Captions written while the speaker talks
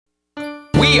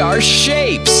We are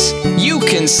shapes. You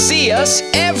can see us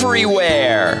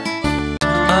everywhere.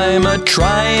 I'm a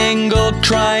triangle,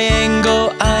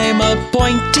 triangle. I'm a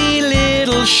pointy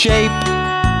little shape.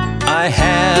 I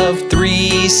have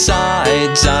 3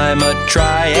 sides. I'm a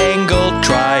triangle,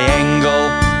 triangle.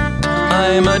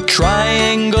 I'm a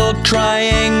triangle,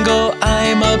 triangle.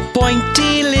 I'm a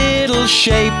pointy little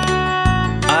shape.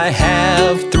 I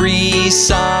have 3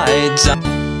 sides.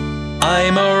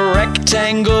 I'm a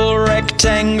rectangle,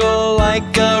 rectangle,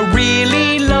 like a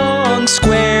really long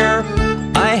square.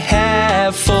 I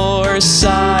have 4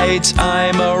 sides.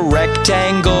 I'm a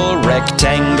rectangle,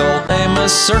 rectangle. I'm a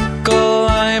circle,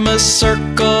 I'm a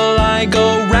circle. I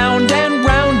go round and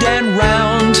round and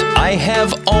round. I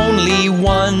have only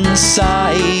 1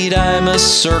 side. I'm a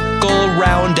circle,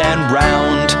 round and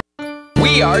round.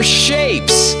 We are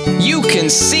shapes. You can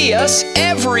see us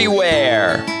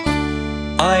everywhere.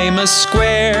 I'm a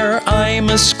square, I'm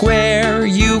a square.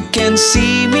 You can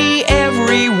see me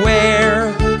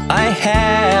everywhere. I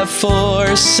have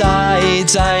 4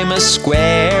 sides. I'm a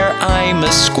square, I'm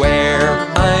a square.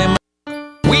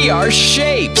 We are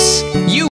shapes. You